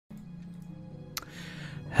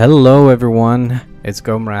Hello everyone, it's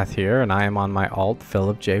Gomirath here, and I am on my alt,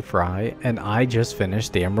 Philip J. Fry, and I just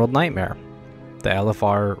finished the Emerald Nightmare, the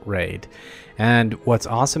LFR raid. And what's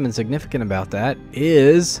awesome and significant about that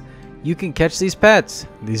is you can catch these pets,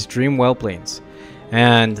 these dream whelplings,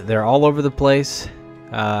 and they're all over the place.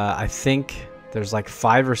 I think there's like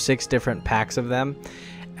 5 or 6 different packs of them,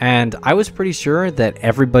 and I was pretty sure that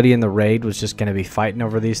everybody in the raid was just going to be fighting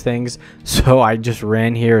over these things, so I just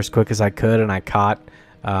ran here as quick as I could, and I caught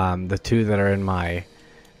the 2 that are in my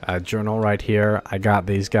journal right here. I got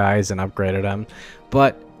these guys and upgraded them.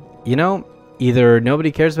 But, you know, either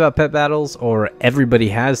nobody cares about pet battles or everybody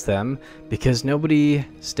has them because nobody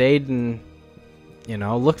stayed and, you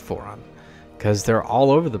know, looked for them. Because they're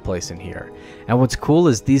all over the place in here. And what's cool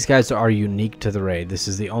is these guys are unique to the raid. This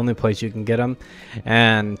is the only place you can get them.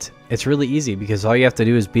 And it's really easy because all you have to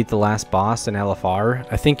do is beat the last boss in LFR.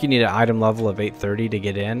 I think you need an item level of 830 to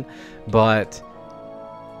get in. But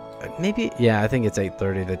maybe, yeah, I think it's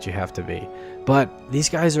 830 that you have to be. But these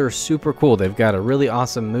guys are super cool. They've got a really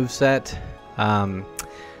awesome moveset.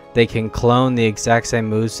 They can clone the exact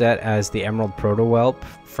same moveset as the Emerald Proto-Whelp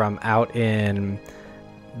from out in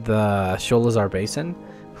the Sholazar Basin,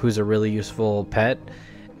 who's a really useful pet.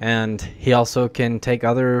 And he also can take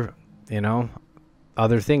other, you know,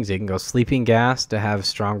 other things. He can go Sleeping Gas to have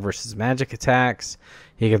strong versus magic attacks.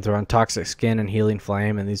 He can throw in Toxic Skin and Healing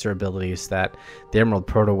Flame, and these are abilities that the Emerald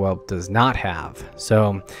Proto-Whelp does not have.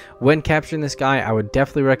 So when capturing this guy, I would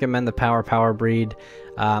definitely recommend the Power breed.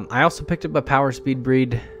 I also picked up a Power Speed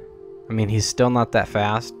breed. I mean, he's still not that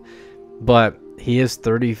fast, but he is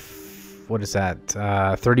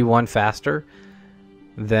 31 faster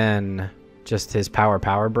than just his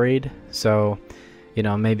Power breed. So, you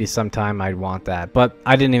know, maybe sometime I'd want that. But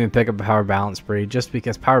I didn't even pick up a Power Balance breed just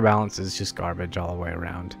because Power Balance is just garbage all the way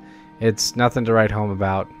around. It's nothing to write home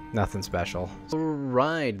about, nothing special.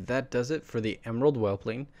 Alright, that does it for the Emerald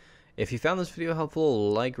Whelpling. If you found this video helpful,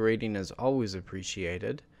 a like rating is always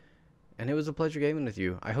appreciated. And it was a pleasure gaming with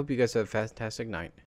you. I hope you guys have a fantastic night.